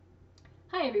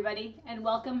Hi, everybody, and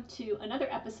welcome to another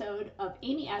episode of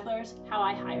Amy Adler's How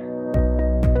I Hire.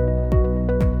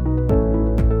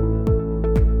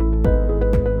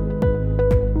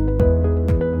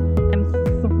 I'm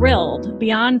thrilled,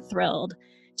 beyond thrilled,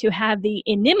 to have the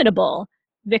inimitable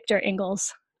Victor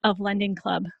Ingalls of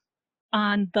LendingClub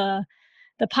on the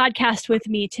podcast with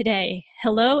me today.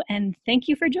 Hello, and thank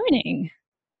you for joining.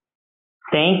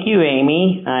 Thank you,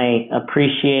 Amy. I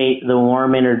appreciate the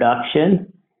warm introduction.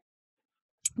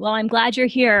 Well, I'm glad you're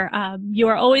here. You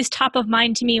are always top of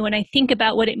mind to me when I think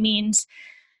about what it means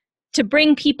to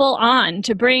bring people on,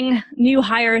 to bring new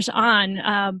hires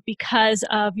on, because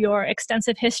of your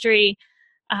extensive history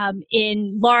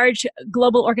in large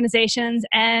global organizations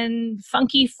and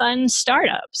funky, fun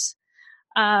startups.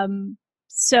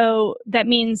 So that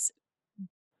means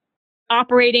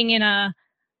operating in a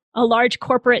large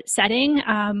corporate setting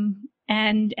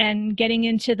and getting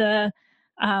into the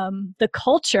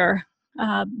culture.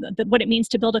 What it means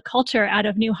to build a culture out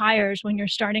of new hires when you're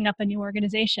starting up a new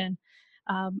organization,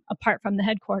 apart from the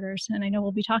headquarters. And I know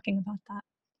we'll be talking about that.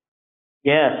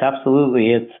 Yes,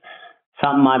 absolutely. It's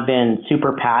something I've been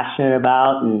super passionate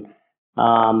about, and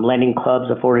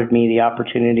LendingClub's afforded me the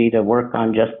opportunity to work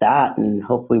on just that, and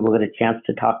hopefully we'll get a chance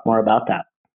to talk more about that.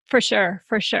 For sure,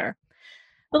 for sure.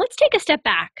 But let's take a step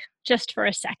back just for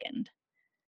a second.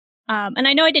 And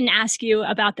I know I didn't ask you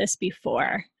about this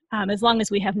before, as long as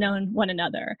we have known one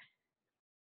another.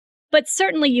 But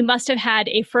certainly you must have had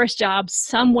a first job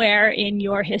somewhere in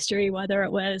your history, whether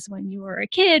it was when you were a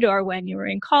kid or when you were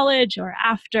in college or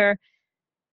after.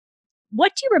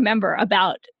 What do you remember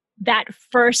about that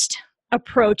first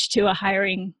approach to a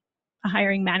hiring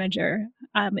manager,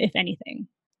 if anything?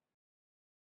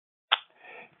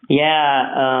 Yeah,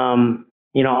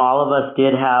 all of us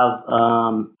did have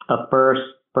a first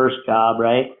job,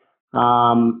 right?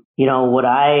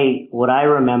 What I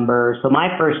remember. So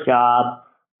my first job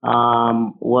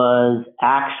was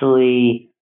actually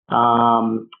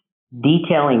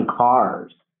detailing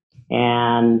cars,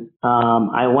 and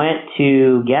I went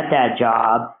to get that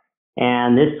job,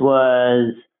 and this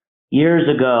was years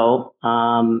ago.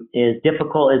 As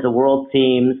difficult as the world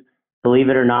seems, believe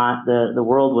it or not, the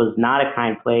world was not a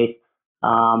kind place.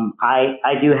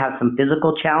 I do have some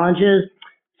physical challenges.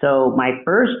 So my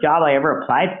first job I ever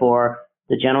applied for,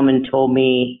 the gentleman told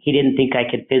me he didn't think I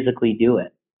could physically do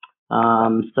it.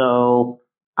 So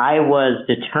I was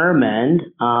determined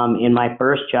in my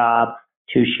first job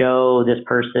to show this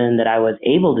person that I was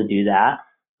able to do that,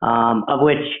 of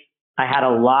which I had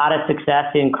a lot of success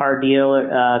in car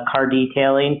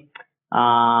detailing.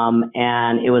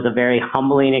 And it was a very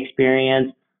humbling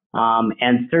experience,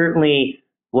 and certainly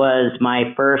was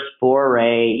my first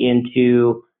foray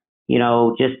into,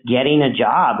 just getting a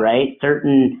job, right?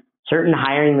 Certain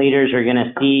hiring leaders are going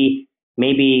to see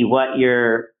maybe what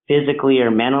you're physically or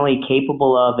mentally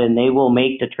capable of, and they will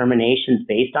make determinations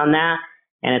based on that.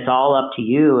 And it's all up to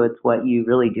you. It's what you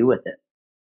really do with it.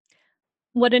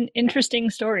 What an interesting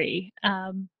story.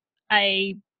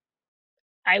 I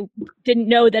didn't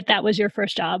know that was your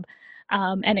first job,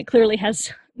 and it clearly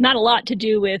has not a lot to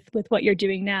do with what you're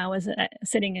doing now as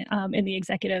sitting in the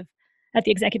executive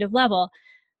level.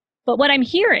 But what I'm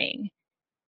hearing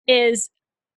is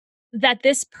that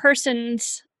this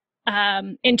person's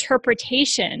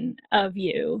interpretation of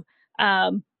you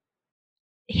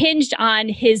hinged on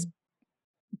his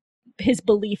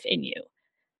belief in you.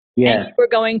 Yeah. And you were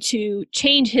going to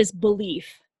change his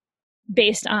belief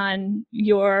based on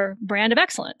your brand of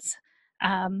excellence.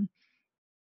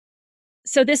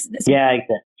 So this yeah,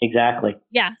 exactly.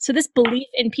 Yeah. So this belief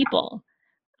in people,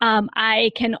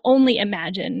 I can only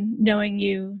imagine, knowing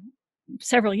you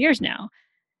several years now,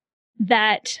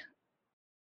 that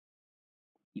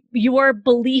your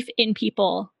belief in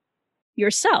people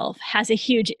yourself has a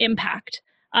huge impact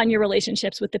on your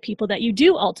relationships with the people that you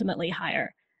do ultimately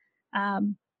hire.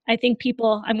 I think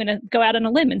people, I'm going to go out on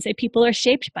a limb and say people are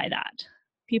shaped by that.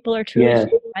 People are truly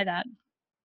shaped by that.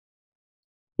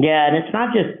 Yeah, and it's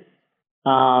not just,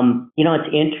 it's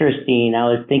interesting. I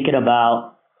was thinking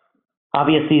about,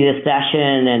 obviously, this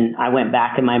session, and I went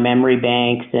back in my memory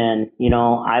banks, and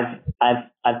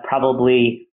I've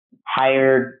probably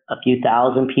hired a few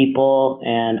thousand people,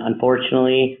 and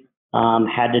unfortunately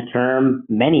had to term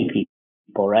many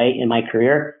people, right, in my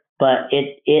career. But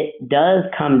it does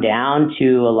come down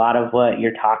to a lot of what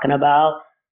you're talking about,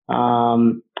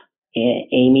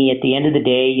 Amy. At the end of the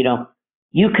day,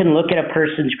 you can look at a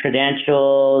person's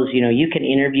credentials, you can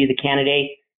interview the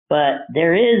candidate, but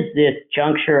there is this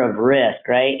juncture of risk,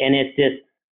 right? And it's this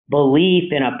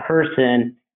belief in a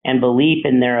person and belief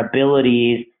in their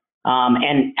abilities,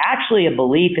 and actually a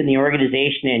belief in the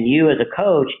organization and you as a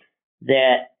coach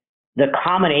that the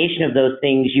combination of those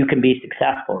things, you can be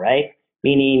successful, right?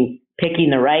 Meaning picking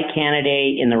the right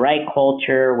candidate in the right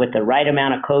culture with the right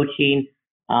amount of coaching,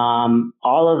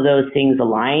 all of those things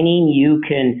aligning, you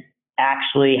can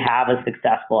actually have a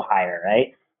successful hire,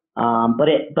 right? But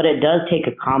it does take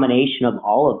a combination of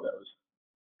all of those.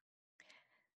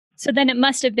 So then it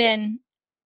must have been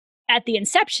at the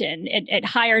inception, at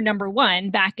hire number one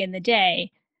back in the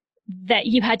day, that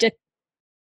you had to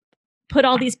put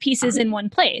all these pieces in one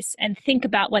place and think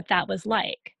about what that was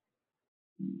like.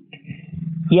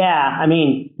 Yeah, I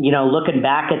mean, looking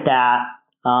back at that,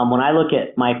 when I look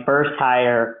at my first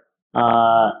hire,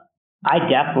 I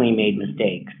definitely made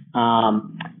mistakes.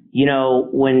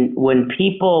 When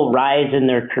people rise in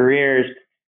their careers,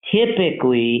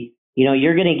 typically,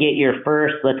 you're going to get your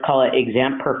first, let's call it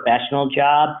exempt professional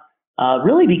job,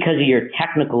 really because of your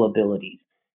technical abilities.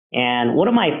 And one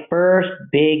of my first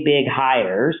big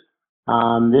hires,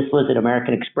 this was at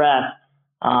American Express,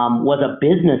 was a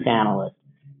business analyst.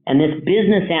 And this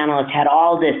business analyst had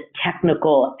all this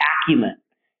technical acumen.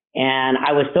 And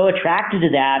I was so attracted to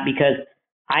that because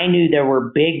I knew there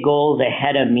were big goals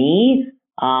ahead of me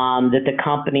that the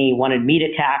company wanted me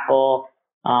to tackle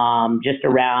just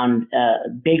around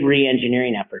big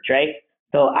re-engineering efforts, right?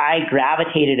 So I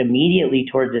gravitated immediately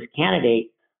towards this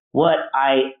candidate. What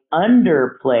I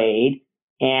underplayed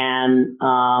and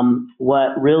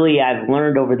what really I've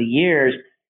learned over the years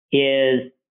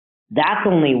is that's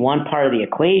only one part of the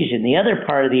equation. The other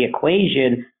part of the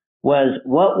equation was,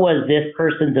 what was this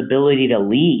person's ability to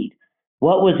lead?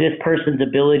 What was this person's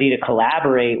ability to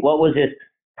collaborate? What was this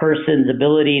person's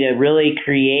ability to really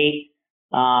create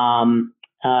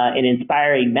an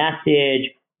inspiring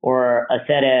message or a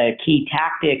set of key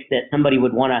tactics that somebody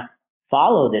would want to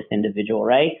follow this individual,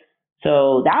 right?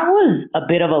 So that was a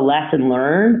bit of a lesson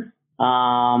learned,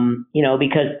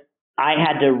 because I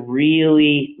had to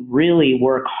really, really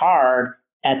work hard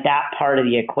at that part of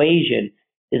the equation.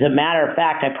 As a matter of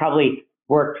fact, I probably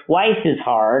worked twice as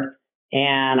hard,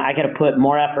 and I got to put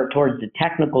more effort towards the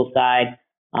technical side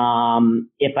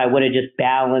if I would have just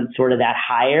balanced sort of that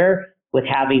hire with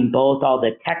having both all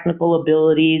the technical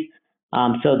abilities,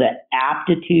 so the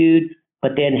aptitude,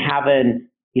 but then having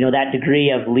that degree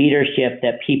of leadership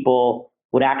that people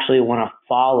would actually want to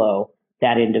follow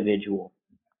that individual.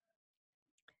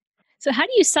 So how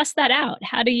do you suss that out?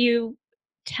 How do you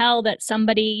tell that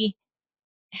somebody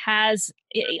has,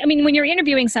 when you're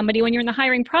interviewing somebody, when you're in the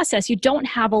hiring process, you don't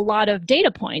have a lot of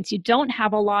data points. You don't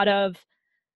have a lot of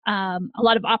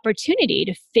opportunity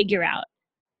to figure out,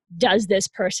 does this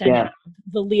person have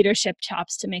the leadership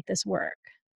chops to make this work?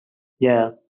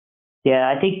 Yeah.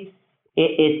 I think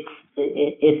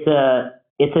it's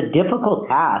a difficult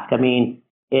task. I mean,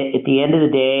 at the end of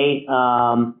the day,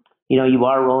 you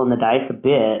are rolling the dice a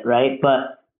bit, right?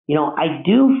 But, I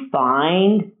do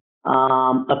find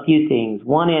a few things.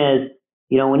 One is,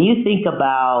 when you think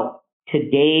about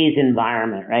today's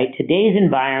environment, right? Today's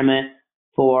environment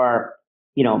for,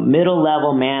 middle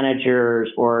level managers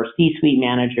or C-suite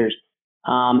managers,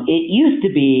 it used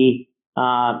to be,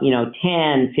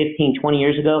 10, 15, 20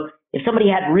 years ago, if somebody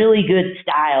had really good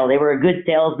style, they were a good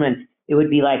salesman, it would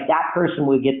be like that person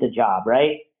would get the job,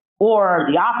 right? Or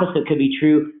the opposite could be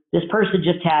true. This person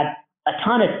just had a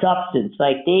ton of substance.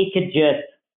 Like they could just,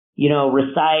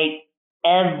 recite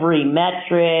every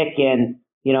metric and,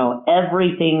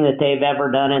 everything that they've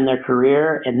ever done in their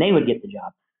career, and they would get the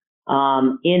job.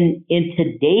 In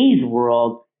today's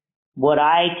world, what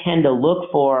I tend to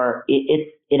look for,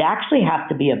 it actually has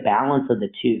to be a balance of the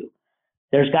two.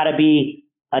 There's got to be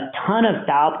a ton of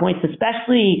style points,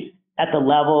 especially at the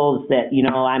levels that,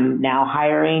 I'm now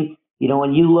hiring.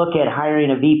 When you look at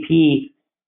hiring a VP,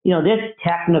 this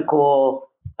technical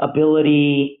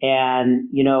ability and,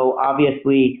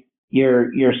 obviously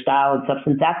your style and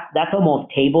substance, that's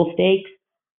almost table stakes.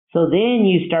 So then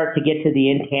you start to get to the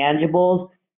intangibles.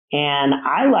 And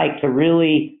I like to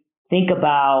really think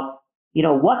about,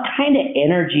 what kind of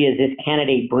energy is this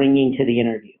candidate bringing to the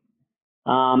interview?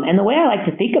 And the way I like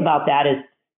to think about that is,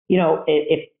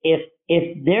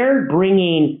 if they're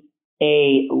bringing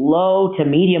a low to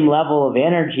medium level of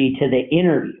energy to the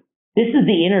interview, this is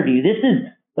the interview. This is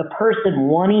the person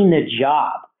wanting the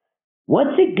job.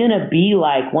 What's it going to be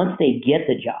like once they get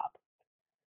the job?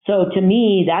 So to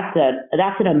me, that's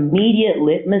an immediate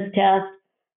litmus test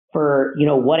for,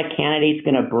 what a candidate's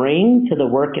going to bring to the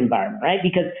work environment, right?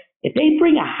 Because if they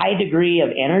bring a high degree of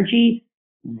energy,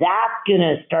 that's going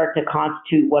to start to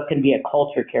constitute what can be a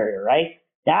culture carrier, right?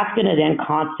 That's going to then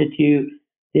constitute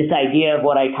this idea of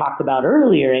what I talked about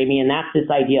earlier, Amy, and that's this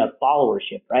idea of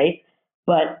followership, right?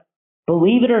 But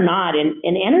believe it or not, and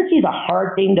energy is a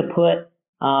hard thing to put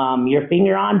your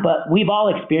finger on, but we've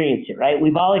all experienced it, right?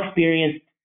 We've all experienced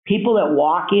people that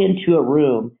walk into a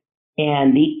room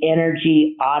and the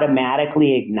energy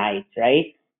automatically ignites,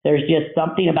 right? There's just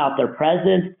something about their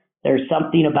presence. There's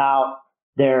something about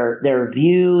their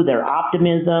view, their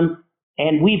optimism.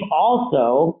 And we've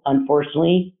also,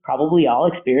 unfortunately, probably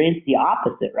all experienced the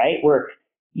opposite, right? Where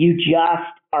you just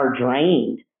are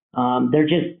drained.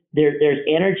 There's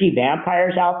energy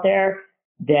vampires out there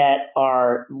that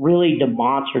are really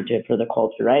demonstrative for the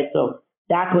culture, right? So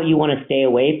that's what you want to stay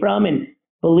away from. And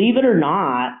believe it or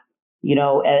not, you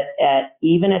know,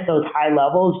 even at those high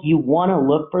levels, you want to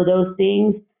look for those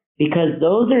things because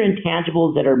those are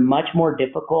intangibles that are much more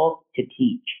difficult to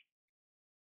teach.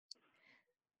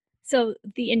 So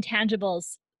the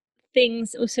intangibles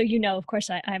things, so you know, of course,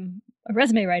 I'm a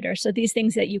resume writer, so these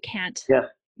things that you can't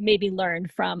maybe learn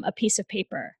from a piece of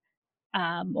paper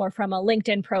or from a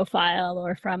LinkedIn profile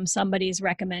or from somebody's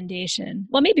recommendation.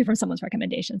 Well, maybe from someone's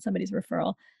recommendation, somebody's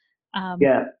referral.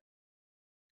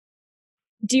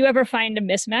 Do you ever find a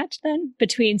mismatch then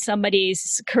between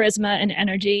somebody's charisma and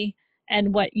energy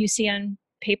and what you see on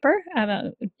paper?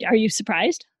 Are you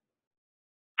surprised?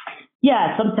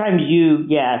 Yeah, sometimes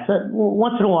so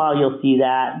once in a while you'll see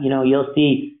that, you'll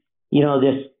see,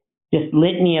 this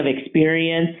litany of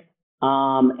experience.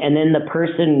 And then the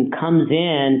person comes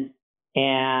in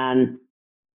and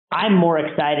I'm more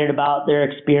excited about their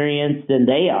experience than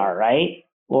they are, right?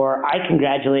 Or I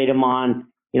congratulate them on,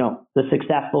 the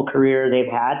successful career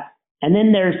they've had. And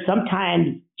then there's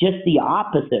sometimes just the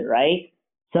opposite, right?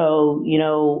 So,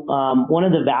 one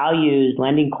of the values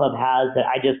LendingClub has that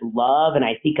I just love, and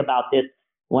I think about this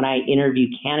when I interview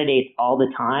candidates all the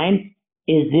time,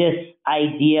 is this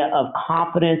idea of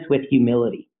confidence with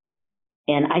humility.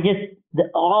 And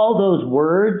all those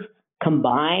words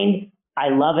combined, I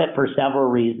love it for several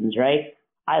reasons, right?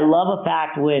 I love the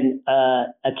fact when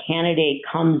a candidate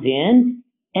comes in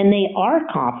and they are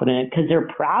confident because they're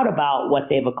proud about what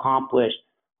they've accomplished.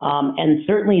 And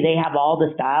certainly they have all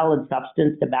the style and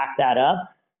substance to back that up.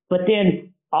 But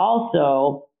then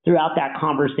also throughout that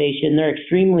conversation, they're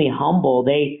extremely humble.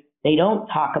 They don't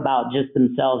talk about just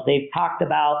themselves. They've talked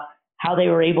about how they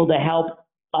were able to help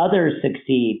others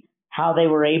succeed, how they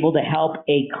were able to help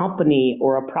a company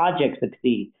or a project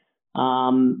succeed.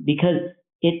 Because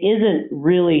it isn't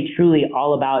really truly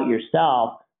all about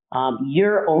yourself.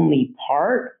 You're only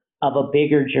part of a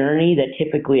bigger journey that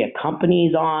typically a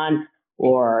company's on,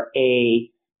 or a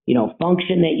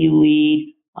function that you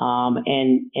lead,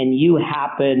 and you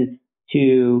happen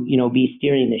to be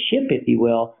steering the ship, if you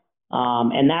will,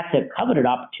 and that's a coveted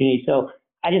opportunity. So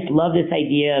I just love this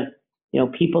idea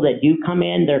of people that do come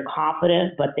in, they're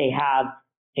confident, but they have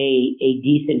a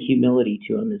decent humility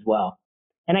to them as well.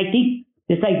 And I think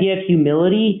this idea of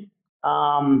humility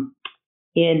in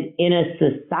a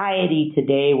society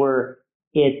today where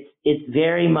it's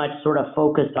very much sort of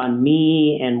focused on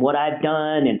me and what I've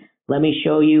done and let me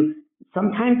show you.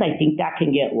 Sometimes I think that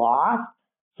can get lost.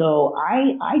 So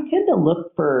I tend to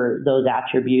look for those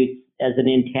attributes as an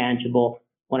intangible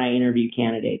when I interview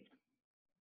candidates.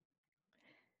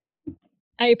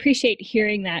 I appreciate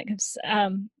hearing that because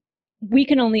we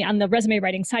can only, on the resume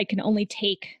writing side, can only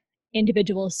take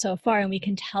individuals so far, and we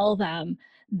can tell them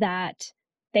that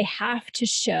they have to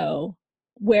show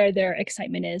where their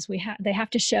excitement is. They have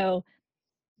to show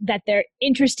that they're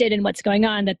interested in what's going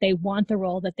on, that they want the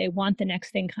role, that they want the next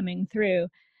thing coming through.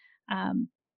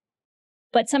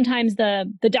 But sometimes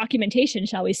the documentation,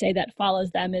 shall we say, that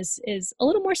follows them is a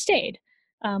little more staid,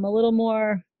 a little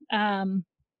more on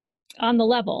the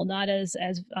level, not as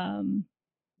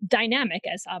dynamic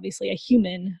as obviously a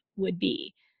human would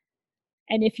be.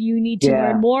 And if you need to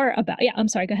learn more about, I'm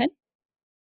sorry, go ahead.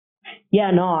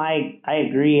 Yeah, no, I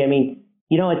agree. I mean,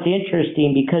 it's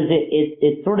interesting because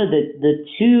it's sort of the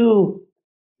two,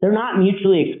 they're not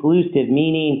mutually exclusive,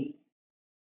 meaning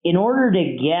in order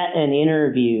to get an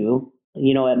interview,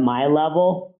 at my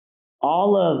level,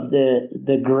 all of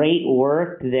the great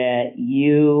work that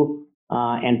you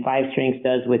and Five Strengths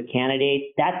does with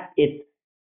candidates,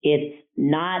 it's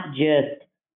not just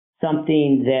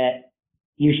something that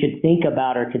you should think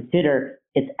about or consider.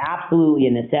 It's absolutely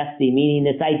a necessity, meaning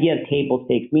this idea of table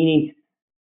stakes, meaning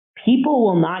people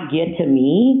will not get to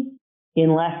me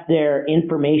unless their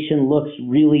information looks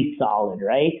really solid,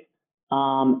 right?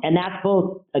 And that's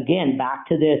both, again, back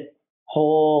to this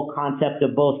whole concept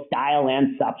of both style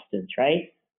and substance, right?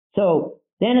 So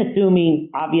then assuming,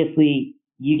 obviously,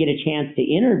 you get a chance to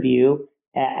interview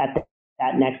at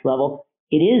that next level,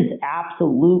 it is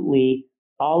absolutely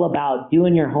all about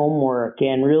doing your homework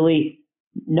and really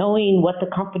knowing what the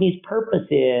company's purpose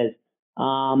is,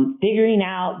 Figuring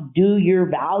out, do your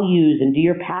values and do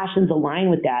your passions align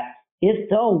with that? If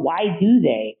so, why do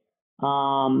they?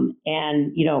 And,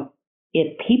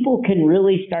 if people can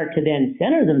really start to then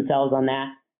center themselves on that,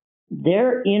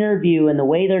 their interview and the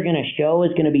way they're going to show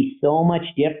is going to be so much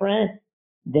different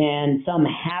than some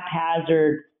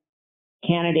haphazard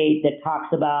candidate that talks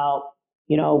about,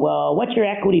 well, what's your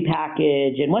equity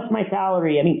package and what's my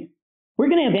salary? I mean, we're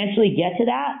going to eventually get to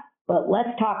that, but let's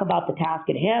talk about the task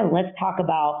at hand. Let's talk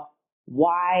about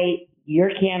why your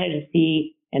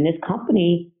candidacy and this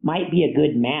company might be a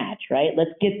good match, right?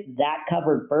 Let's get that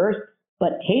covered first.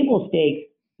 But table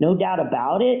stakes, no doubt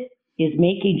about it, is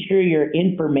making sure your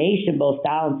information, both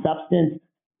style and substance,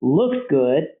 looks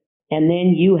good. And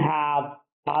then you have,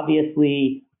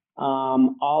 obviously,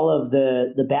 all of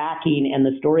the backing and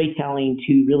the storytelling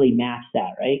to really match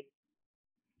that, right?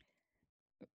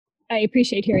 I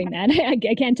appreciate hearing that.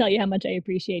 I can't tell you how much I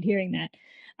appreciate hearing that.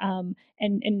 And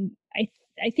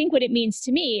I think what it means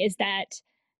to me is that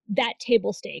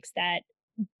table stakes, that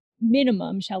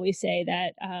minimum, shall we say,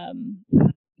 that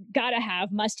gotta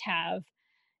have, must have,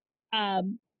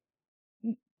 um,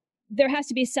 there has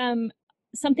to be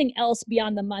something else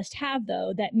beyond the must have,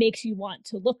 though, that makes you want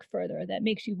to look further, that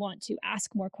makes you want to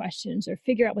ask more questions or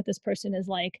figure out what this person is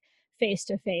like face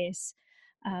to face.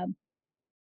 And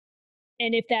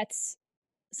if that's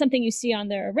something you see on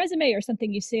their resume or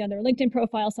something you see on their LinkedIn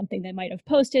profile, something they might have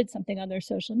posted, something on their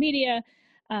social media,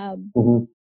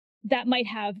 that might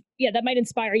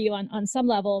inspire you on some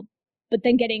level, but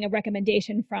then getting a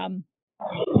recommendation from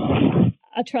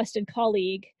a trusted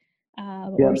colleague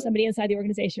or somebody inside the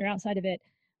organization or outside of it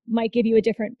might give you a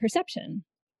different perception.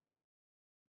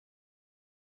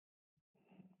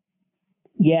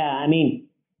 Yeah, I mean,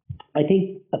 I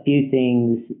think a few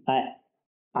things.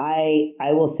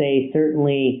 I will say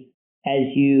certainly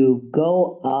as you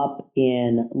go up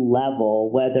in level,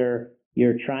 whether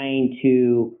you're trying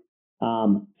to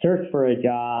search for a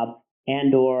job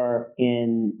and or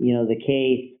in the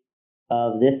case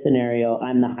of this scenario,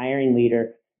 I'm the hiring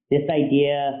leader. This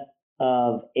idea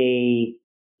of a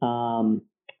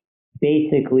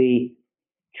basically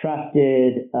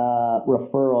trusted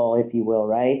referral, if you will,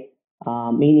 right?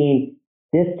 Meaning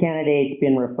this candidate's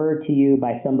been referred to you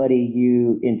by somebody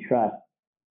you entrust.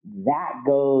 That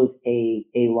goes a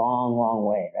long, long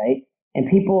way, right? And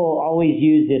people always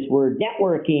use this word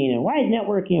networking, and why is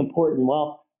networking important?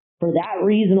 Well, for that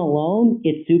reason alone,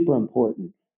 it's super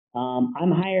important.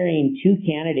 I'm hiring 2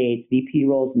 candidates, VP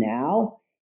roles now,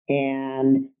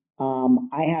 and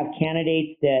I have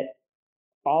candidates that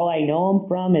all I know them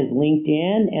from is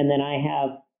LinkedIn, and then I have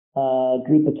a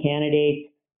group of candidates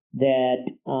that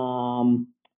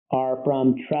are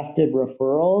from trusted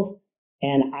referrals.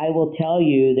 And I will tell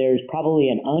you, there's probably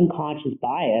an unconscious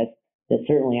bias that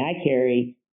certainly I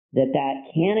carry, that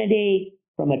candidate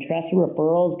from a trusted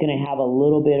referral is going to have a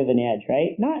little bit of an edge,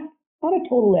 right? Not a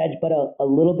total edge, but a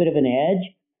little bit of an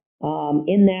edge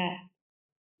in that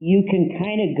you can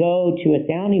kind of go to a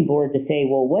sounding board to say,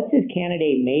 well, what's this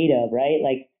candidate made of, right?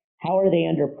 Like, how are they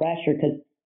under pressure? Because,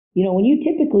 when you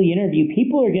typically interview,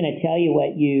 people are going to tell you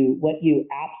what you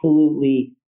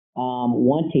absolutely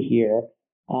want to hear.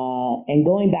 And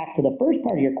going back to the first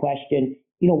part of your question,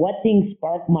 what things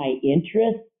spark my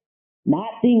interest? Not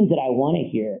things that I want to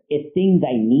hear. It's things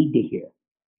I need to hear.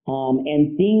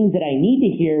 And things that I need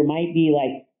to hear might be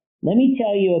like, let me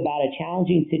tell you about a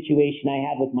challenging situation I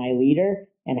had with my leader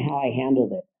and how I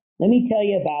handled it. Let me tell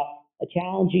you about a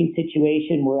challenging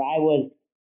situation where I was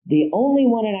the only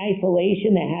one in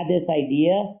isolation that had this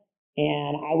idea,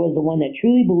 and I was the one that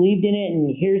truly believed in it, and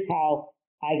here's how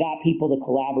I got people to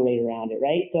collaborate around it,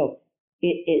 right? So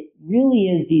it really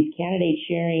is these candidates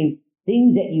sharing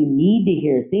things that you need to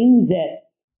hear, things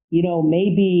that,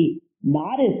 maybe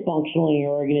not as functional in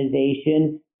your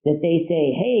organization, that they say,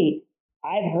 hey,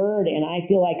 I've heard and I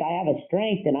feel like I have a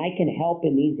strength and I can help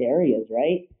in these areas,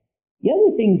 right? The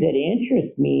other things that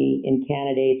interest me in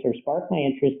candidates or spark my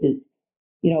interest is,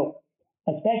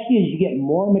 especially as you get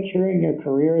more mature in your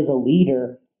career as a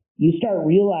leader, you start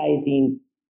realizing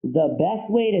the best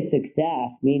way to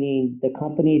success, meaning the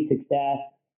company's success,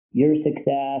 your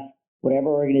success, whatever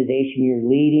organization you're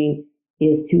leading,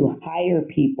 is to hire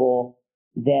people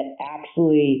that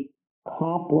actually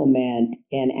complement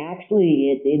and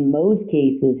actually, in most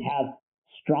cases, have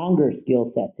stronger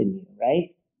skill sets than you,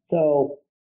 right? So,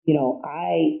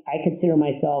 I consider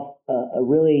myself a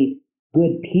really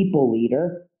good people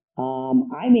leader.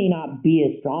 I may not be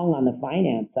as strong on the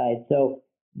finance side. So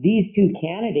these 2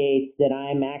 candidates that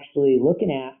I'm actually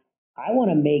looking at, I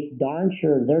want to make darn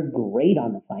sure they're great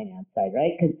on the finance side,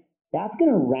 right? Because that's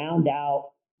going to round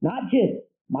out not just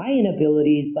my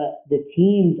inabilities, but the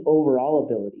team's overall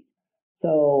abilities.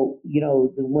 So,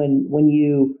 when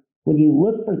you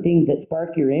look for things that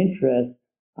spark your interest,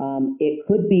 it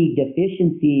could be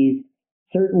deficiencies.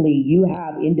 Certainly, you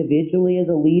have individually as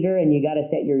a leader, and you got to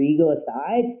set your ego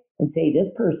aside and say,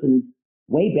 this person's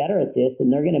way better at this,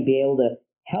 and they're going to be able to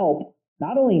help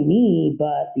not only me,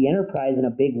 but the enterprise in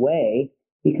a big way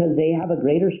because they have a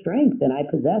greater strength than I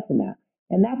possess in that.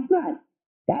 And that's not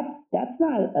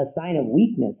a sign of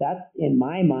weakness. That's, in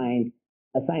my mind,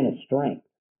 a sign of strength.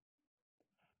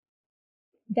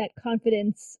 That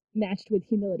confidence matched with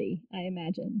humility, I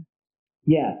imagine.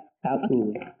 Yes,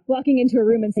 absolutely. Walking into a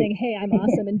room and saying, hey, I'm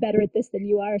awesome and better at this than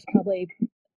you are is probably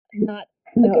not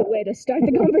a good way to start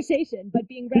the conversation, but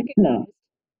being recognized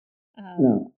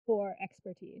for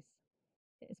expertise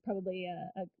is probably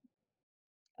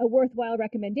a worthwhile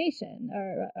recommendation,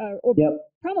 or yep.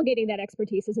 promulgating that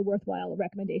expertise is a worthwhile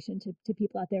recommendation to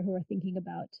people out there who are thinking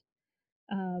about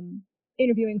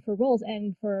interviewing for roles,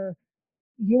 and for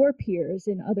your peers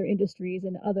in other industries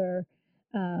and other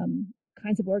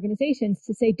kinds of organizations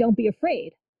to say, don't be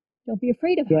afraid. Don't be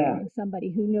afraid of hiring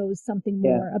somebody who knows something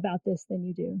more about this than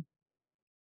you do.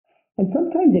 And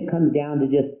sometimes it comes down to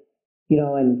just,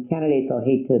 and candidates will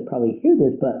hate to probably hear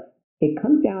this, but it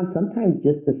comes down sometimes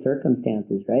just to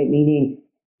circumstances, right? Meaning,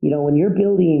 when you're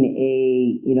building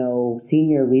a,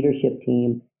 senior leadership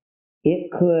team,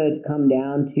 it could come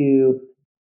down to,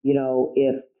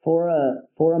 if four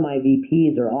of my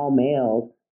VPs are all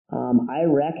males, I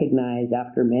recognize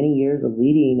after many years of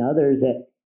leading others that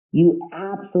you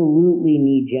absolutely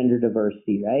need gender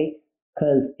diversity, right?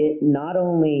 Because it not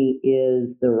only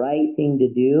is the right thing to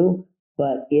do,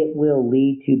 but it will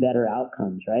lead to better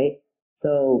outcomes, right?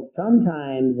 So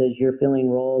sometimes as you're filling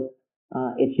roles,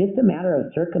 it's just a matter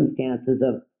of circumstances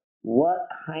of what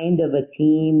kind of a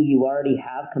team you already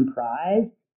have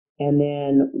comprised, and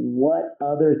then what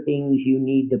other things you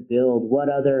need to build, what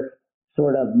other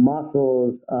sort of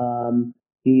muscles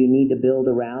do you need to build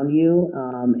around you?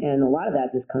 And a lot of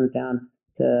that just comes down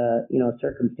to,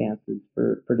 circumstances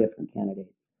for different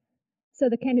candidates. So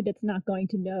the candidate's not going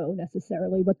to know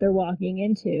necessarily what they're walking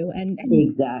into, and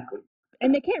exactly.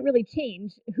 And they can't really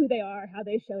change who they are, how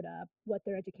they showed up, what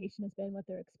their education has been, what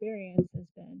their experience has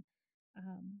been.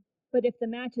 But if the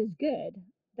match is good,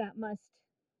 that must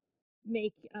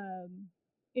make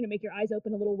make your eyes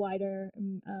open a little wider,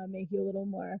 make you a little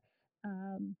more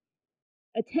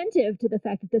attentive to the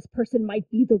fact that this person might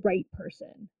be the right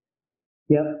person.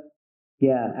 Yep.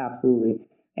 Yeah, absolutely.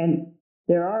 And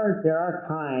there are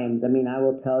times, I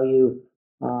will tell you,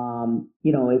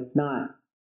 it's not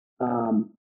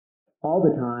all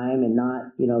the time and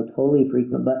not, totally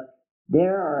frequent, but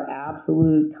there are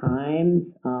absolute times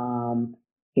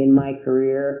in my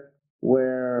career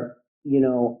where,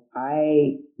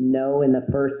 I know in the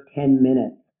first 10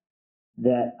 minutes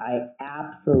that I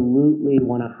absolutely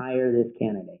want to hire this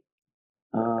candidate.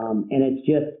 And it's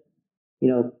just,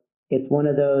 it's one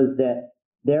of those that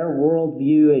their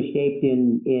worldview is shaped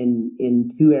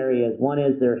in two areas. One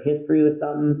is their history with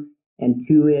something, and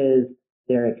two is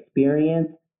their experience.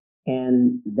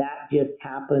 And that just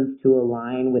happens to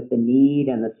align with the need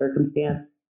and the circumstance.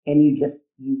 And you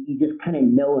just kind of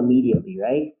know immediately,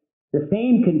 right? The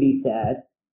same can be said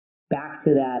back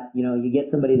to that, you get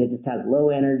somebody that just has low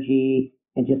energy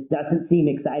and just doesn't seem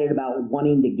excited about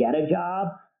wanting to get a job.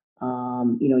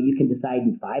 You can decide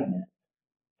in 5 minutes.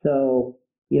 So,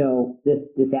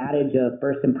 this adage of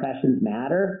first impressions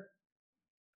matter,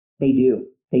 they do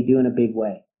in a big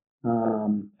way.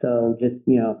 So just,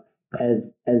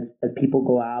 as people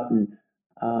go out and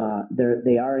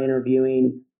they are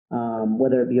interviewing,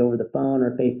 whether it be over the phone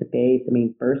or face to face,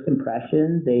 first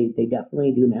impressions, they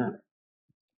definitely do matter.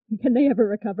 Can they ever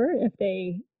recover if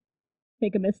they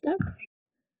make a misstep?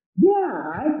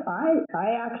 Yeah, I've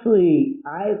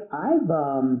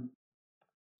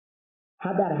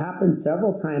had that happen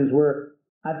several times where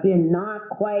I've been not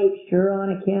quite sure on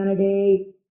a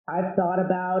candidate. I've thought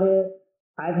about it.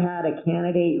 I've had a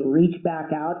candidate reach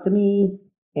back out to me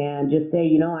and just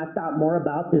say, I've thought more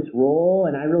about this role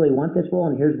and I really want this role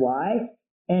and here's why.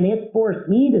 And it's forced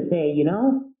me to say,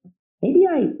 maybe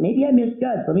I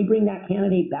misjudged. Let me bring that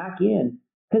candidate back in.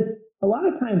 Because a lot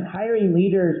of times hiring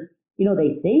leaders,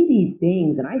 they say these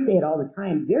things, and I say it all the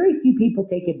time. Very few people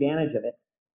take advantage of it.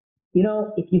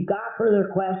 If you've got further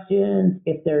questions,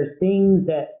 if there's things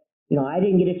that, I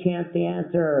didn't get a chance to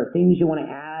answer or things you want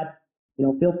to add,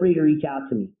 feel free to reach out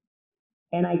to me.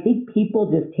 And I think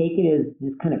people just take it as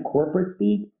this kind of corporate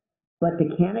speak, but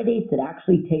the candidates that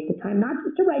actually take the time, not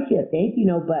just to write you a thank you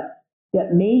note, but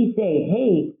that may say,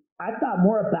 hey, I thought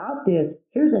more about this.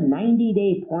 Here's a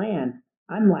 90-day plan.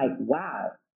 I'm like,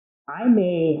 wow, I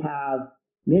may have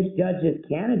misjudged this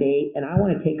candidate and I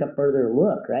want to take a further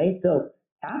look, right? So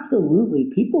absolutely,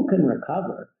 people can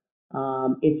recover.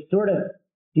 It's sort of,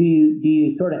 do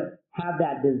you sort of have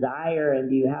that desire and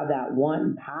do you have that want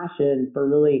and passion for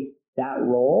really that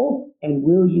role? And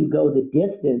will you go the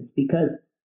distance? Because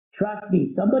trust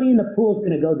me, somebody in the pool is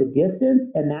going to go the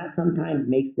distance, and that sometimes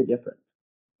makes the difference.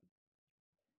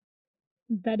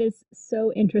 That is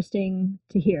so interesting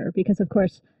to hear because, of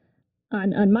course,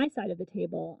 on my side of the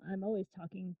table, I'm always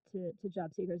talking to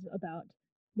job seekers about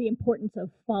the importance of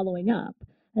following up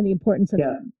and the importance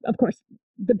of course,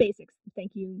 the basics.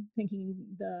 Thanking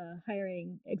the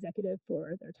hiring executive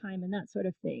for their time and that sort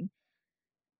of thing.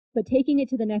 But taking it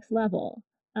to the next level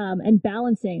and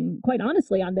balancing, quite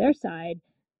honestly, on their side,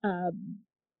 uh,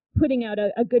 putting out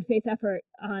a good faith effort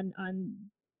on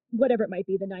whatever it might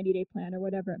be, the 90-day plan or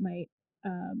whatever it might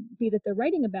be that they're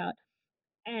writing about,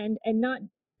 and not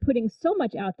putting so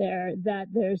much out there that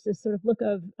there's this sort of look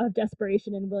of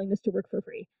desperation and willingness to work for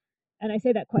free. And I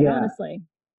say that quite honestly.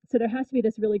 So there has to be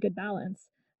this really good balance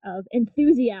of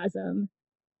enthusiasm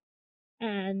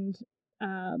and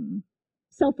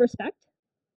self-respect,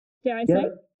 dare I say?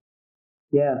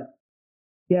 Yeah,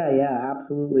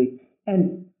 absolutely.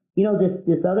 And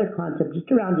this other concept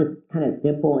just around just kind of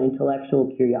simple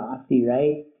intellectual curiosity,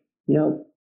 right?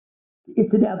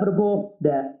 It's inevitable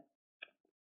that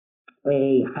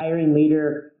a hiring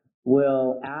leader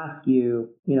will ask you,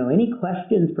 any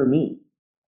questions for me?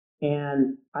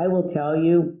 And I will tell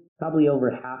you, probably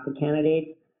over half the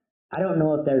candidates, I don't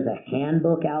know if there's a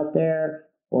handbook out there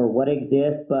or what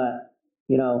exists, but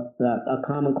a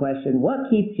common question: what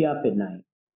keeps you up at night?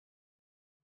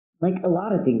 Like a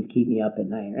lot of things keep me up at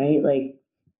night, right? Like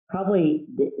probably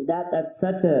that's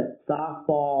such a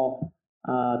softball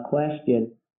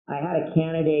question. I had a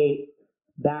candidate,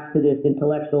 back to this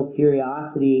intellectual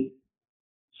curiosity.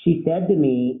 She said to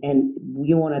me, and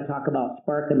you want to talk about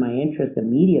sparking my interest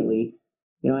immediately.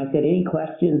 I said, any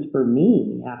questions for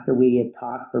me after we had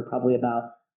talked for probably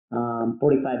about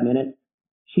 45 minutes?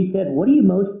 She said, what are you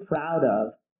most proud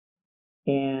of?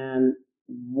 And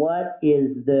what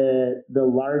is the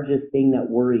largest thing that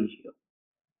worries you?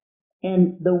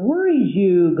 And the worries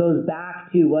you goes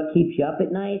back to what keeps you up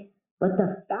at night. But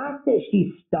the fact that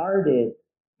she started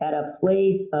at a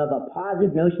place of a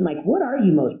positive notion, like, what are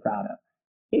you most proud of?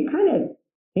 It kind of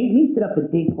made me sit up and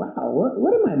think, wow,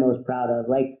 what am I most proud of?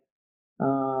 Like,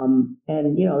 and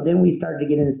then we started to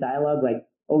get into this dialogue, like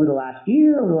over the last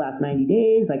year, over the last 90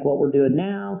 days, like what we're doing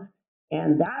now.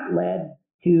 And that led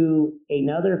to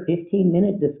another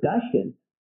 15-minute discussion.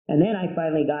 And then I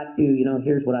finally got to,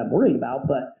 here's what I'm worried about.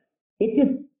 But it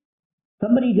just,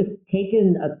 somebody just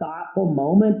taking a thoughtful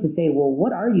moment to say, well,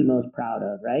 what are you most proud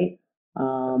of, right?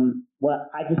 What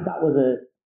I just thought was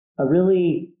a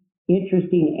really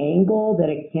interesting angle that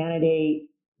a candidate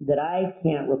that I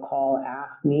can't recall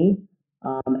asked me,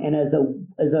 and I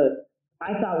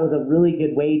thought was a really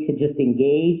good way to just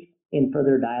engage in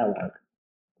further dialogue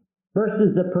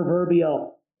versus the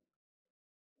proverbial.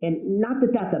 And not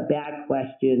that that's a bad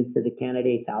question to the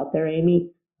candidates out there,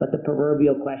 Amy, but the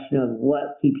proverbial question of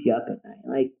what keeps you up at night.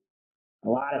 Like a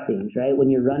lot of things, right? When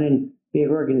you're running big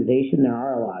organization, there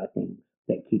are a lot of things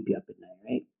that keep you up at night,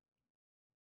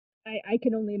 right? I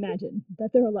can only imagine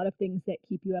that there are a lot of things that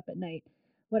keep you up at night.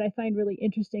 What I find really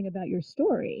interesting about your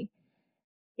story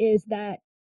is that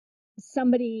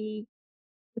somebody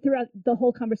throughout the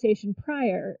whole conversation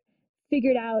prior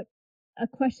figured out a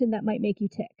question that might make you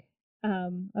tick.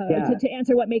 To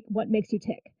answer what makes you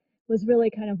tick was really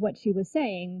kind of what she was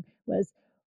saying was,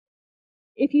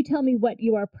 if you tell me what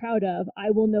you are proud of,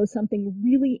 I will know something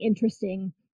really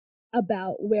interesting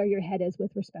about where your head is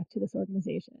with respect to this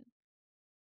organization.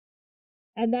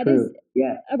 And that is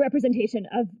a representation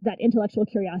of that intellectual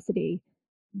curiosity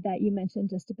that you mentioned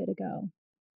just a bit ago.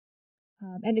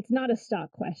 And it's not a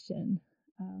stock question.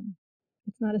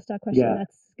 It's not a stock question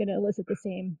that's going to elicit the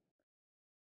same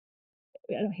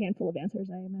handful of answers,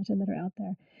 I imagine, that are out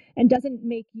there, and doesn't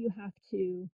make you have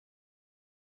to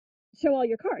show all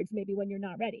your cards maybe when you're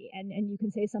not ready, and you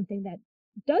can say something that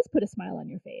does put a smile on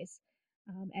your face,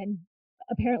 and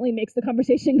apparently makes the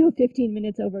conversation go 15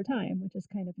 minutes over time, which is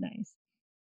kind of nice.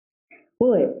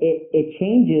 Well, it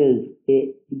changes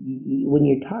it when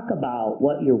you talk about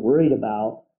what you're worried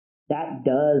about. That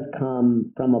does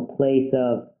come from a place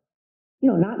of,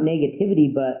 not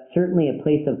negativity, but certainly a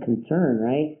place of concern,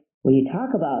 right? When you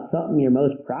talk about something you're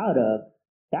most proud of,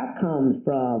 that comes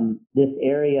from this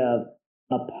area of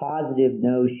a positive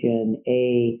notion,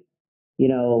 a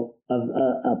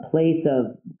place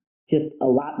of just a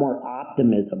lot more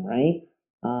optimism, right?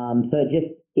 So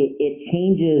it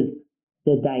changes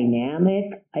the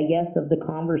dynamic, I guess, of the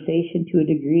conversation to a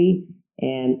degree,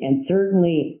 and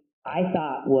certainly I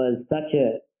thought was such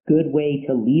a good way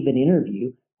to leave an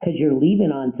interview, because you're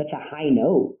leaving on such a high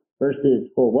note versus,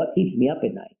 well, what keeps me up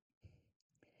at night?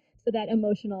 So that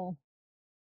emotional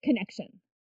connection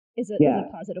is a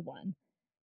positive one.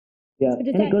 Yeah, so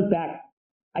and it goes back.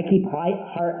 I keep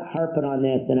harping on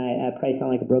this, and I probably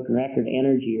sound like a broken record.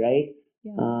 Energy, right?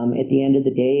 Yeah. At the end of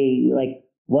the day, like,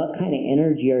 what kind of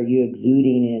energy are you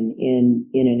exuding in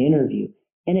an interview?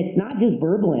 And it's not just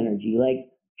verbal energy. Like,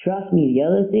 trust me, the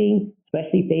other thing,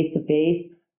 especially face to face,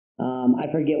 I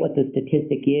forget what the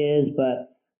statistic is,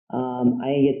 but I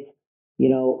think it's,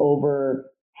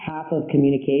 over half of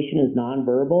communication is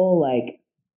nonverbal. Like,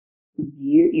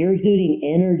 you're exuding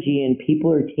energy, and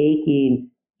people are taking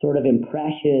sort of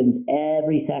impressions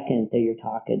every second that you're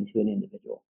talking to an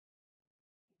individual.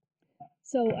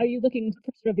 So are you looking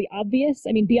for sort of the obvious?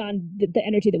 I mean, beyond the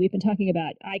energy that we've been talking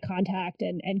about, eye contact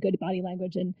and good body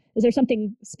language, and is there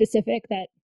something specific that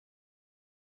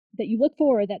you look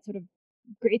for, or that sort of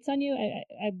grates on you?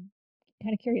 I'm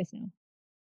kind of curious now.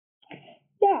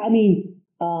 Yeah, I mean,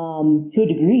 to a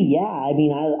degree, yeah. I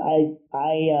mean, I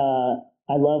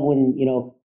love when,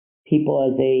 people,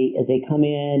 as they come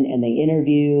in and they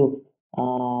interview.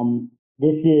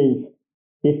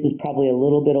 This is probably a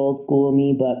little bit old school of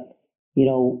me, but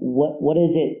what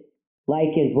is it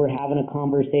like as we're having a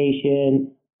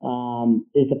conversation?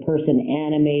 Is the person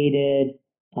animated?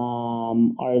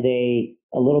 Are they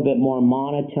a little bit more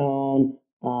monotone?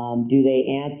 Do they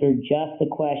answer just the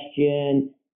question?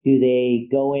 Do they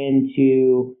go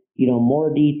into,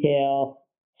 more detail?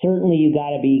 Certainly you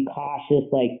got to be cautious.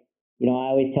 Like,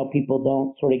 I always tell people,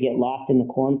 don't sort of get lost in the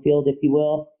cornfield, if you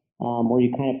will, where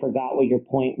you kind of forgot what your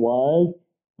point was.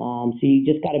 So you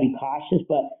just got to be cautious.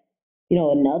 But,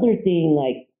 another thing,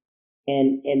 like,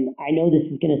 and I know this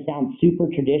is going to sound super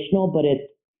traditional, but it's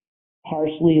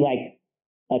partially like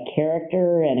a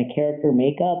character and a character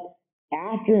makeup.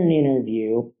 After an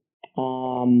interview,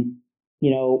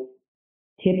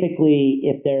 typically,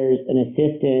 if there's an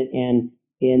assistant, and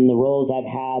in the roles I've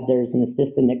had, there's an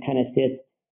assistant that kind of sits,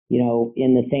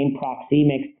 in the same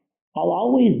proxemics, I'll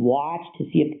always watch to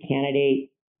see if the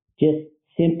candidate just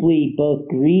simply both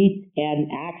greets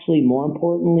and, actually, more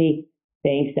importantly,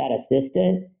 thanks that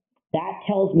assistant. That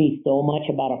tells me so much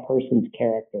about a person's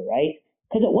character, right?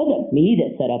 Because it wasn't me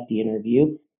that set up the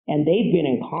interview, and they've been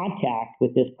in contact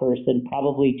with this person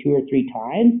probably 2 or 3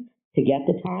 times to get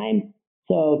the time.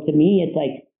 So to me, it's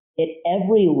like, at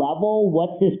every level,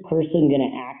 what's this person going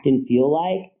to act and feel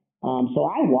like? So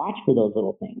I watch for those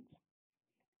little things.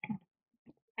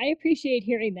 I appreciate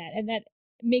hearing that, and that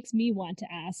makes me want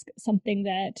to ask something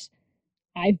that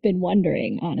I've been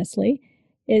wondering, honestly,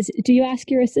 is, do you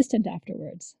ask your assistant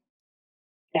afterwards?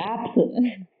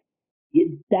 Absolutely.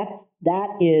 That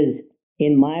is,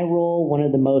 in my role, one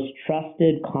of the most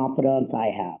trusted confidants I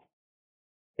have.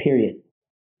 Period.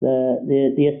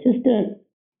 The assistant,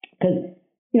 because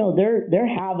they're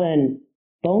having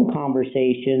phone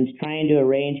conversations, trying to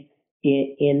arrange.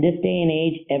 In this day and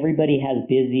age, everybody has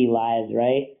busy lives,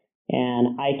 right?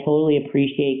 And I totally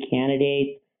appreciate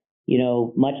candidates,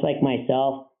 much like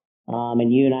myself,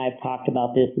 and you and I have talked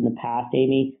about this in the past,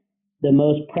 Amy. The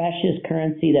most precious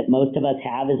currency that most of us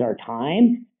have is our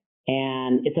time,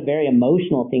 and it's a very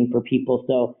emotional thing for people.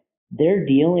 So they're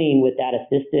dealing with that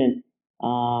assistant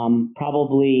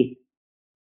probably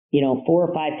 4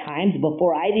 or 5 times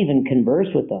before I'd even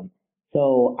converse with them.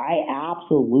 So I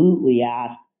absolutely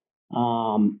ask,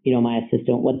 my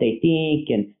assistant what they think,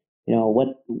 and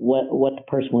what the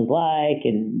person was like,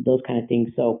 and those kind of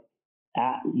things. So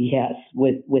yes,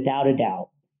 without a doubt.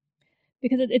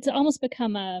 Because it's almost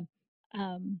become a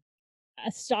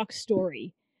stock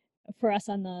story for us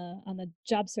on the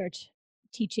job search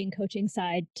teaching coaching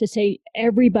side to say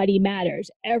everybody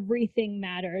matters, everything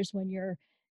matters when you're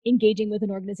engaging with an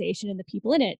organization and the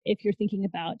people in it, if you're thinking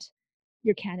about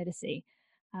your candidacy.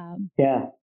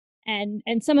 And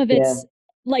some of it's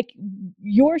like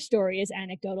your story is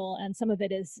anecdotal, and some of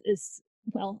it is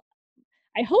well,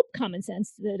 I hope common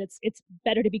sense, that it's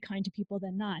better to be kind to people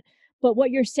than not. But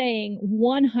what you're saying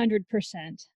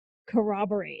 100%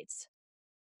 corroborates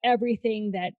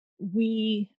everything that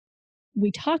we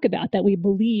talk about, that we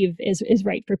believe is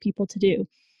right for people to do.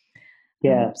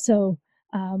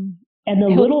 And the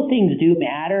little things do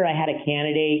matter. I had a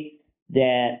candidate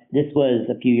that, this was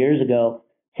a few years ago,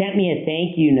 sent me a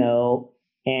thank you note,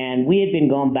 and we had been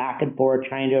going back and forth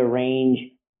trying to arrange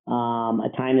a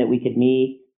time that we could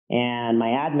meet. And my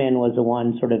admin was the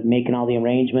one sort of making all the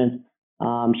arrangements.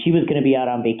 She was going to be out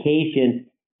on vacation,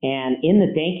 and in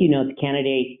the thank you note, the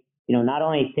candidate, not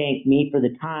only thanked me for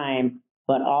the time,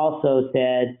 but also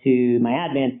said to my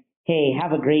admin, hey,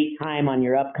 have a great time on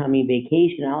your upcoming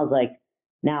vacation. I was like,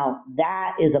 now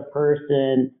that is a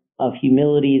person of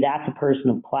humility. That's a person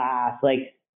of class,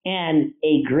 like, and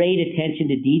a great attention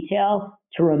to detail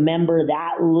to remember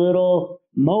that little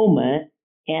moment.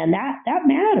 And that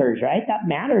matters, right? That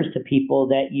matters to people,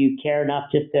 that you care enough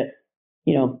just to,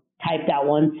 type that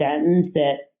one sentence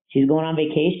that she's going on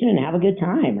vacation and have a good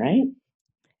time, right?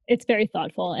 It's very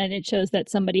thoughtful, and it shows that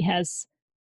somebody has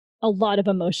a lot of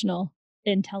emotional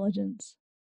intelligence.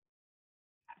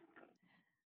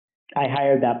 I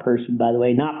hired that person, by the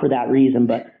way, not for that reason,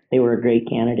 but they were a great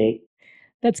candidate.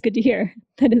 That's good to hear.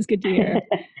 That is good to hear.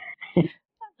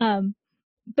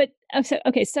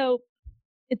 So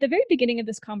at the very beginning of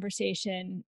this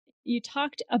conversation, you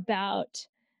talked about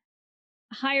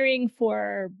hiring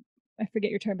for, I forget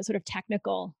your term, but sort of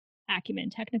technical acumen,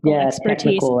 technical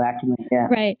expertise. Technical acumen, yeah.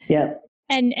 Right. Yeah.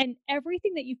 And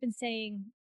everything that you've been saying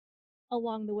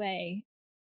along the way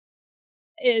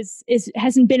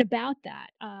hasn't been about that.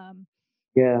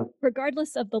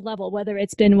 Regardless of the level, whether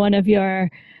it's been one of your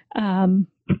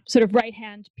sort of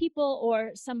right-hand people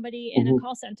or somebody in a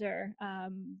call center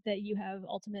that you have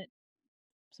ultimate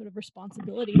sort of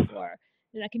responsibility for,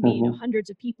 that can be hundreds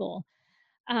of people.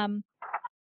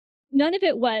 None of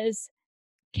it was,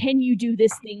 can you do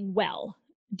this thing well?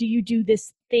 Do you do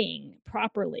this thing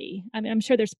properly? I mean, I'm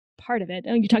sure there's part of it.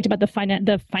 You talked about the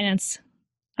finance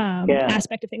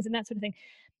aspect of things and that sort of thing.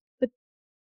 But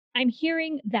I'm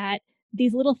hearing that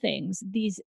these little things,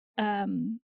 these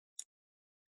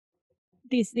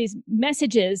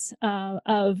messages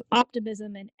of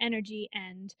optimism and energy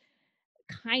and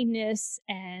kindness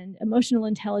and emotional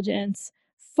intelligence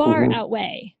far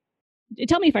outweigh.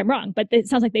 Tell me if I'm wrong, but it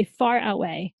sounds like they far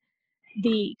outweigh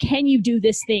the can you do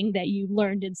this thing that you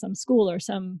learned in some school or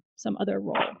some other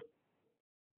role.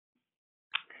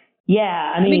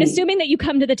 Yeah, I mean, assuming that you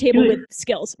come to the table with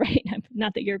skills, right?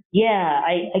 Not that you're. Yeah,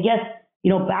 I guess,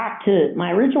 back to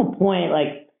my original point,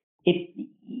 like, if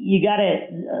you got to,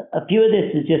 a few of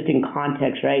this is just in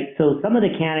context, right? So some of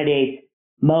the candidates,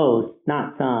 most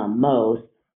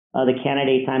of the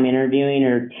candidates I'm interviewing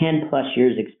are 10 plus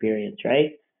years experience,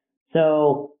 right?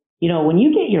 So, when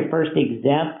you get your first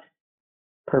exempt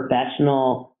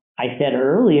professional, I said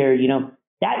earlier,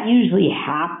 that usually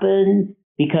happens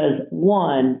because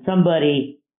one,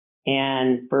 somebody,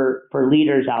 and for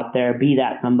leaders out there, be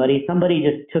that somebody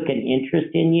just took an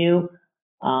interest in you,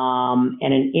 and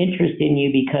an interest in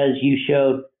you because you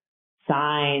showed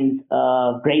signs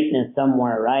of greatness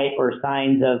somewhere, right? Or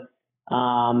signs of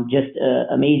just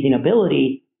amazing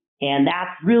ability. And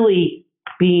that's really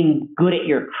being good at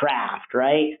your craft,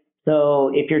 right? So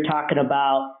if you're talking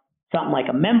about something like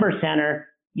a member center,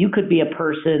 you could be a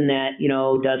person that,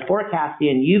 does forecasting,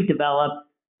 and you've developed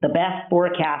the best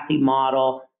forecasting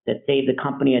model that saved the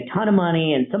company a ton of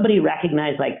money, and somebody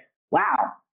recognized, like,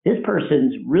 wow, this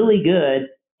person's really good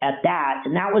at that,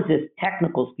 and that was this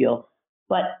technical skill.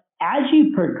 But as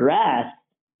you progress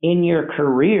in your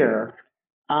career,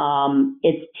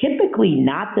 it's typically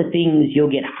not the things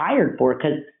you'll get hired for,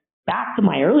 because back to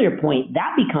my earlier point,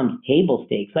 that becomes table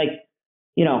stakes. Like,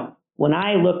 when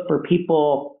I look for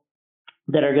people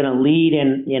that are going to lead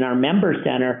in our member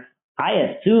center, I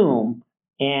assume,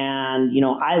 and,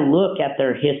 I look at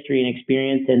their history and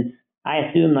experience, and I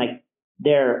assume, like,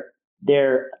 their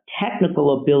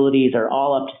technical abilities are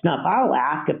all up to snuff. I'll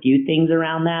ask a few things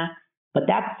around that, but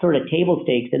that's sort of table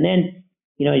stakes. And then,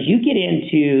 as you get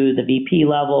into the VP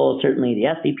level, certainly the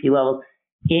SVP level,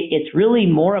 it's really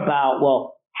more about,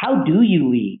 well, how do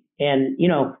you lead? And,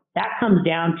 that comes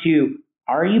down to,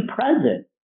 are you present?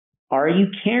 Are you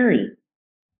caring?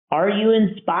 Are you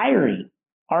inspiring?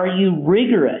 Are you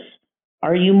rigorous?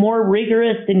 Are you more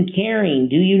rigorous than caring?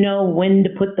 Do you know when to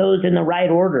put those in the right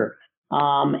order?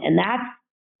 And that's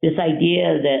this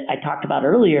idea that I talked about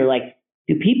earlier, like,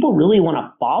 do people really want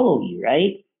to follow you,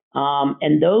 right?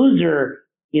 And those are,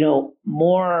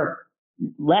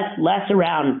 less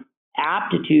around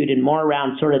aptitude and more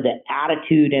around sort of the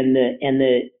attitude and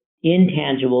the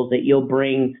intangibles that you'll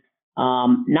bring,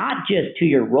 not just to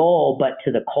your role, but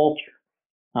to the culture.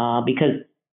 Because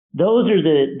those are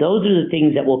the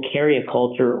things that will carry a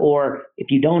culture, or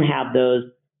if you don't have those,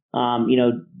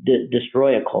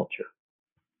 destroy a culture.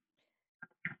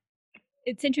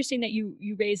 It's interesting that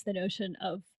you raised the notion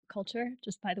of culture,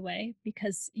 just by the way,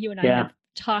 because you and I have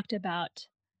talked about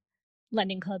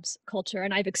LendingClub's culture,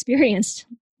 and I've experienced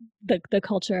the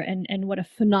culture and what a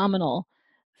phenomenal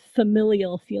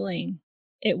familial feeling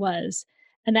it was.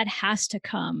 And that has to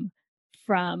come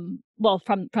from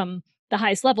the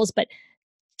highest levels, but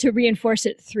to reinforce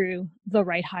it through the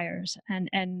right hires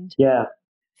and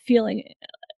feeling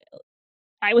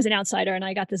I was an outsider and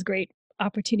I got this great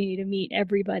opportunity to meet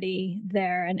everybody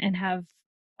there and have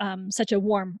such a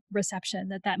warm reception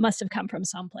that must have come from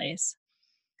someplace.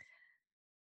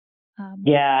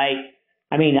 Yeah,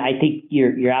 I mean, I think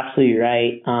you're absolutely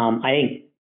right. I think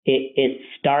it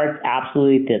starts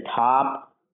absolutely at the top.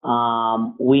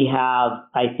 We have,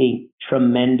 I think,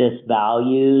 tremendous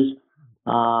values.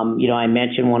 I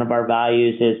mentioned one of our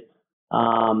values is,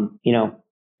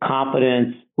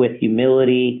 confidence with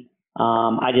humility.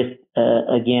 I just,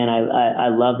 again, I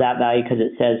love that value because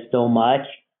it says so much.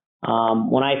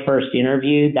 When I first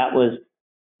interviewed, that was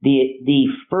the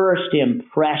first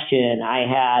impression I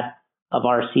had of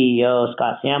our CEO,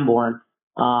 Scott Sanborn,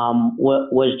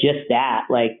 was just that.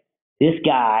 Like, this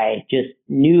guy just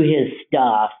knew his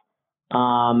stuff,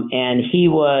 and he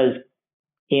was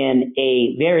in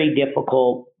a very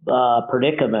difficult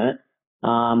predicament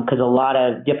because a lot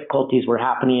of difficulties were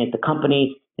happening at the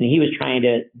company, and he was trying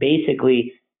to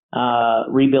basically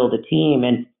rebuild a team.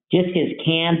 And just his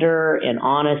candor and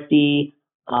honesty,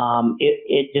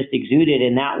 it just exuded,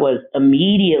 and that was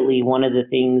immediately one of the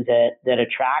things that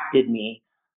attracted me.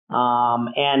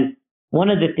 And one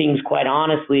of the things, quite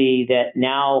honestly, that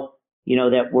now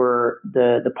that we're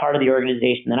the part of the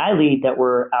organization that I lead, that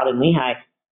we're out in Lehi,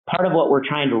 part of what we're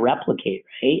trying to replicate,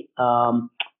 right? I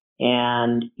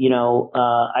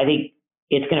think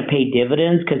it's going to pay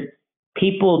dividends because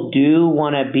people do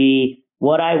want to be.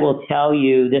 What I will tell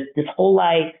you, this whole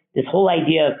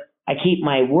idea of I keep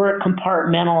my work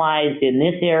compartmentalized in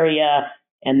this area,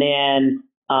 and then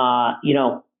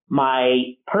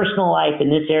my personal life in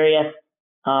this area.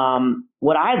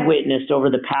 What I've witnessed over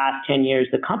the past 10 years,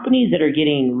 the companies that are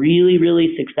getting really,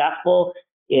 really successful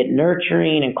at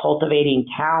nurturing and cultivating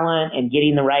talent and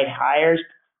getting the right hires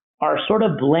are sort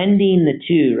of blending the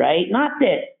two, right? Not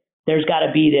that there's got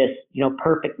to be this,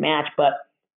 perfect match, but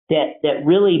that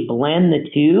really blend the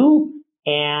two,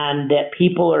 and that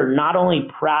people are not only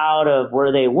proud of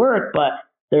where they work, but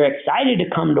they're excited to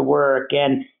come to work.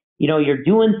 And, you're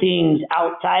doing things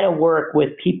outside of work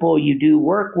with people you do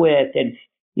work with. And,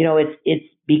 it's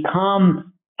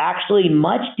become actually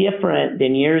much different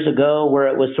than years ago, where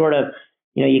it was sort of,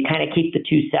 you kind of keep the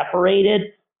two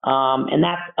separated. And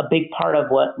that's a big part of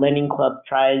what LendingClub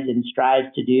tries and strives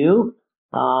to do.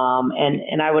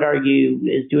 And I would argue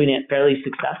is doing it fairly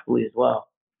successfully as well.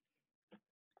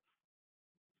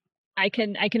 I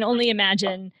can only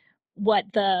imagine what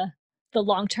the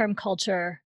long-term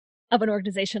culture of an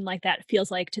organization like that feels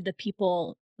like to the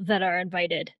people that are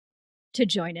invited to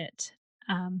join it.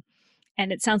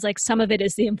 And it sounds like some of it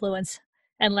is the influence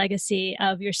and legacy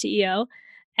of your CEO,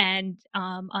 and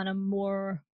on a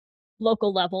more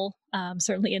local level,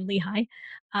 certainly in Lehi,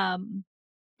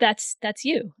 that's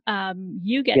you.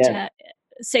 You get to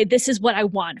say, this is what I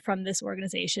want from this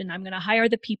organization. I'm going to hire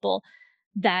the people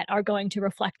that are going to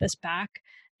reflect this back,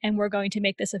 and we're going to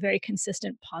make this a very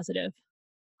consistent, positive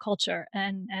culture.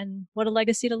 And what a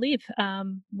legacy to leave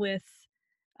with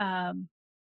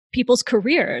people's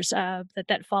careers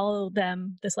that follow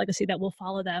them. This legacy that will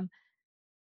follow them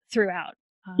throughout,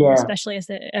 especially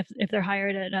if they're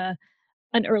hired at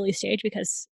an early stage,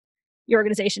 because your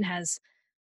organization has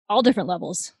all different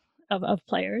levels of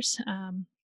players,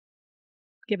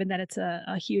 given that it's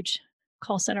a huge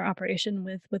call center operation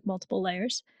with multiple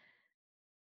layers.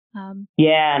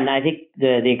 And I think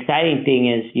the exciting thing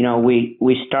is,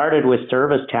 we started with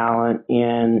service talent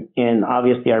in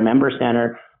obviously our member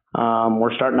center.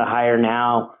 We're starting to hire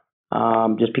now,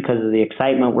 just because of the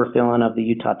excitement we're feeling of the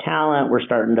Utah talent. We're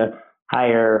starting to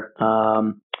hire,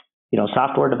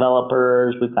 software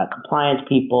developers. We've got compliance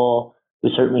people.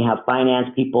 We certainly have finance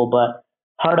people. But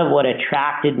part of what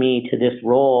attracted me to this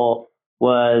role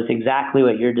was exactly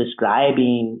what you're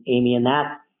describing, Amy, and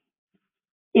that's,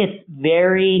 it's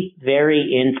very,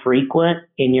 very infrequent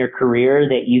in your career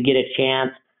that you get a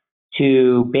chance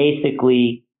to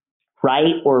basically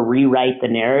write or rewrite the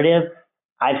narrative.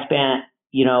 I've spent,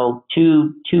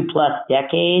 2+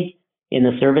 decades in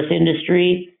the service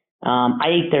industry. I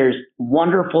think there's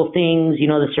wonderful things,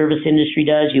 the service industry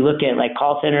does. You look at like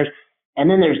call centers, and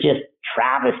then there's just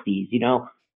travesties,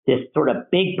 this sort of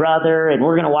big brother, and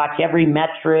we're going to watch every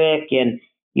metric, and,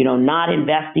 not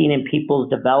investing in people's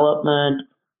development.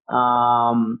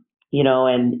 And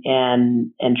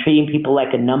treating people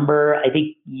like a number. I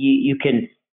think you can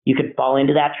fall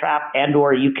into that trap, and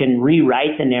or you can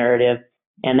rewrite the narrative.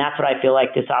 And that's what I feel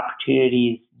like this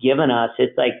opportunity's given us.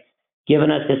 It's like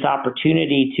given us this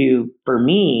opportunity for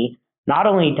me, not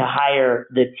only to hire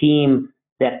the team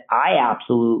that I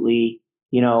absolutely,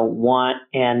 want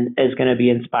and is going to be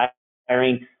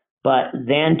inspiring, but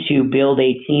then to build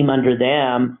a team under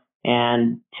them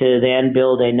and to then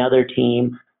build another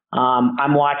team.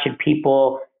 I'm watching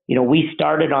people, we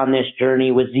started on this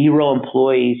journey with 0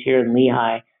 employees here in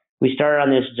Lehi. We started on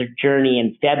this journey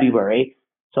in February.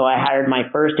 So I hired my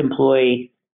first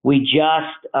employee. We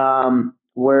just,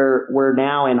 we're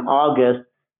now in August.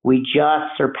 We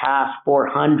just surpassed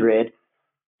 400.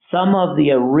 Some of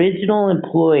the original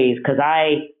employees, because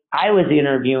I was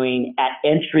interviewing at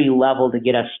entry level to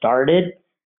get us started,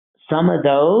 some of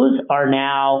those are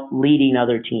now leading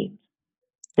other teams.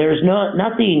 There's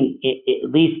nothing, at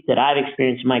least that I've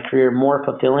experienced in my career, more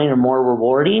fulfilling or more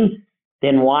rewarding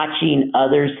than watching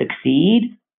others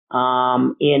succeed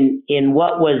in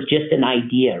what was just an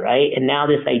idea, right? And now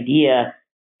this idea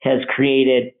has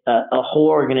created a whole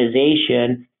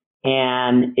organization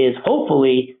and is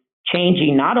hopefully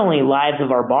changing not only lives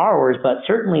of our borrowers, but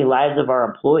certainly lives of our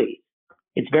employees.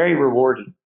 It's very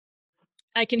rewarding.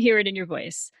 I can hear it in your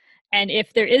voice. And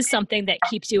if there is something that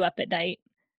keeps you up at night,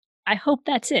 I hope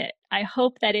that's it. I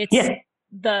hope that it's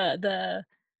the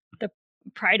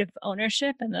pride of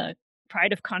ownership and the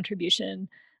pride of contribution,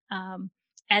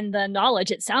 and the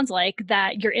knowledge. It sounds like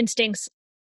that your instincts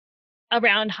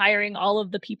around hiring all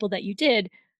of the people that you did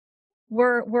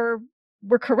were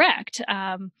correct.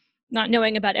 Not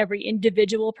knowing about every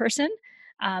individual person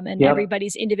and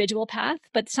everybody's individual path,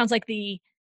 but it sounds like the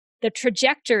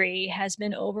trajectory has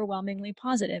been overwhelmingly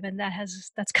positive, and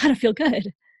that's gotta feel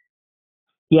good.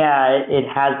 Yeah, it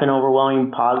has been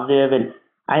overwhelmingly positive, and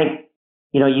I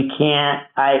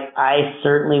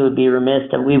certainly would be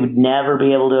remiss that we would never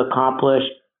be able to accomplish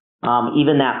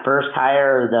even that first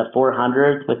hire, the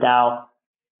 400th, without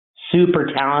super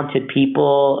talented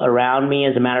people around me.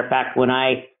 As a matter of fact, when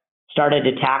I started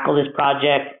to tackle this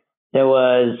project, there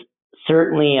was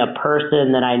certainly a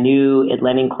person that I knew at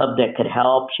LendingClub that could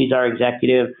help. She's our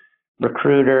executive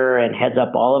recruiter and heads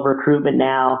up all of recruitment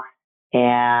now.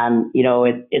 And,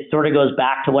 it sort of goes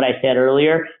back to what I said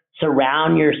earlier.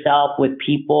 Surround yourself with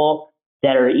people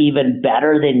that are even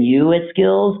better than you at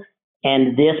skills.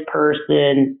 And this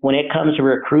person, when it comes to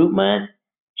recruitment,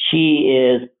 she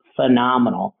is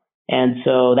phenomenal. And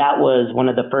so that was one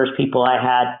of the first people I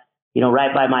had,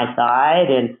 right by my side.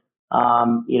 And,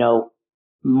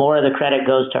 more of the credit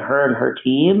goes to her and her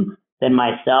team than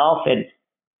myself. And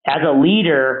as a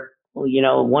leader,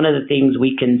 one of the things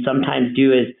we can sometimes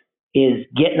do is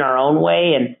get in our own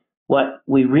way. And what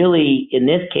we really, in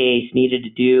this case, needed to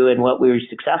do, and what we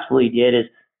successfully did, is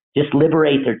just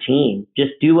liberate their team.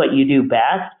 Just do what you do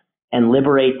best and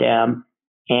liberate them,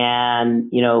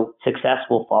 and, success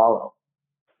will follow.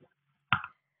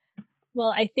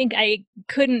 Well, I think I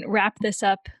couldn't wrap this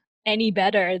up any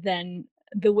better than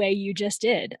the way you just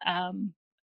did.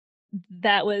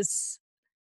 That was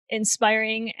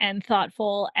inspiring and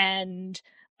thoughtful, and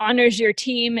honors your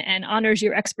team and honors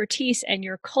your expertise and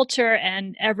your culture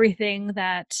and everything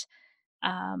that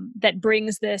that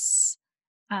brings this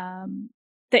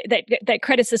that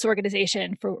credits this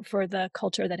organization for the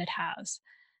culture that it has.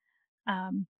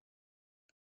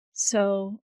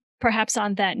 So perhaps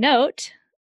on that note,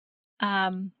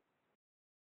 I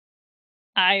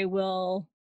will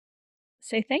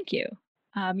say thank you.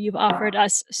 You've offered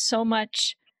us so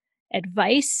much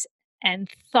advice and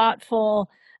thoughtful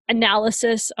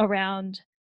analysis around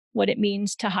what it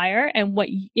means to hire and what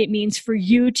it means for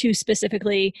you to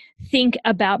specifically think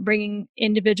about bringing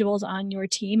individuals on your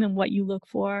team and what you look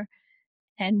for,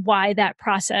 and why that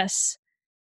process,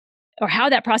 or how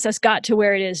that process got to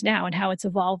where it is now and how it's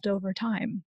evolved over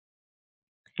time.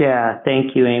 Yeah,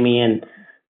 thank you, Amy. And,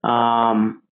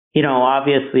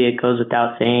 obviously it goes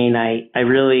without saying, I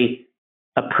really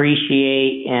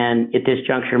appreciate, and at this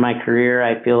juncture in my career,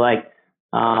 I feel like,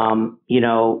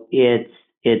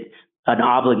 it's an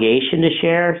obligation to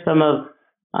share some of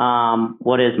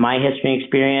what is my history and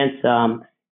experience.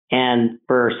 And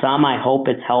for some, I hope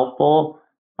it's helpful.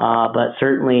 But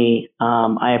certainly,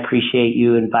 I appreciate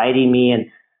you inviting me, and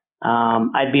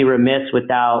I'd be remiss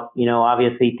without,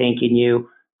 obviously thanking you.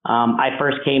 I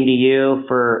first came to you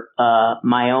for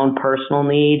my own personal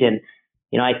need, and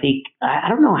I think I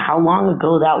don't know how long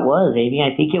ago that was, Amy.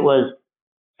 I think it was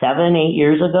 7-8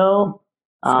 years ago.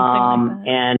 Something like that.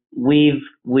 And we've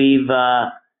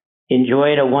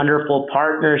enjoyed a wonderful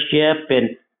partnership,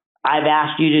 and I've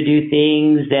asked you to do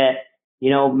things that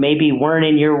maybe weren't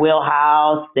in your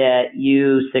wheelhouse, that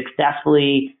you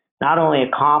successfully not only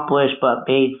accomplished but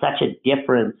made such a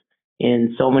difference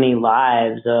in so many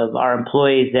lives of our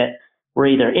employees that were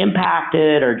either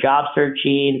impacted or job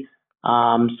searching.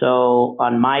 So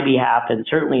on my behalf, and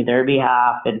certainly their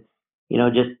behalf, and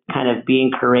just kind of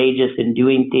being courageous and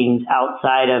doing things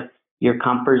outside of your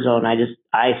comfort zone,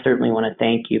 I certainly want to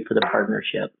thank you for the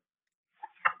partnership.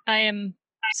 I am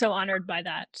so honored by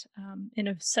that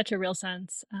in such a real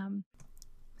sense.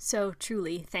 So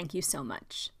truly, thank you so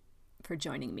much for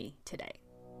joining me today.